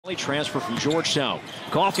Transfer from Georgetown.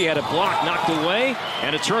 Coffey had a block knocked away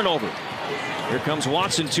and a turnover. Here comes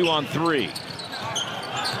Watson 2-on-3.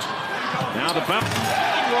 Now the bounce.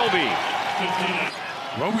 Roby.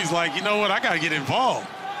 Roby's like, you know what? I got to get involved.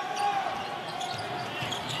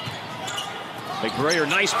 McBrayer,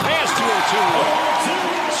 nice pass to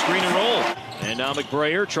Oturu. Screen and roll. And now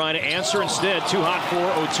McBrayer trying to answer instead. Too hot for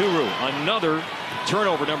Oturu. Another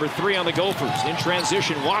turnover, number 3 on the Gophers. In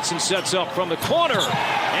transition, Watson sets up from the corner.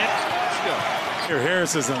 And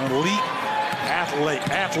Harris is an elite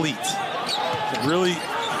athlete. Really,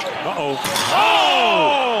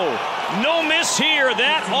 no miss here.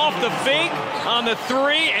 That off the fake on the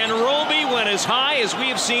 3, and Roby went as high as we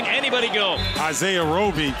have seen anybody go. Isaiah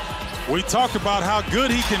Roby, we talked about how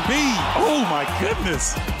good he can be. Oh my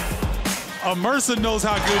goodness. Mercer knows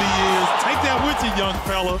how good he is. Take that with you, young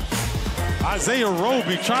fella. Isaiah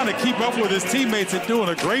Roby trying to keep up with his teammates and doing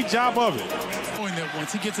a great job of it. That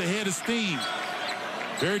once he gets ahead of steam,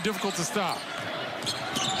 very difficult to stop.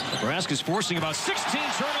 Nebraska's forcing about 16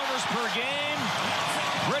 turnovers per game.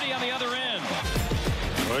 Pretty on the other end.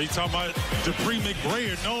 Well, you talking about Dupree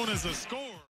McBrayer, known as a scorer.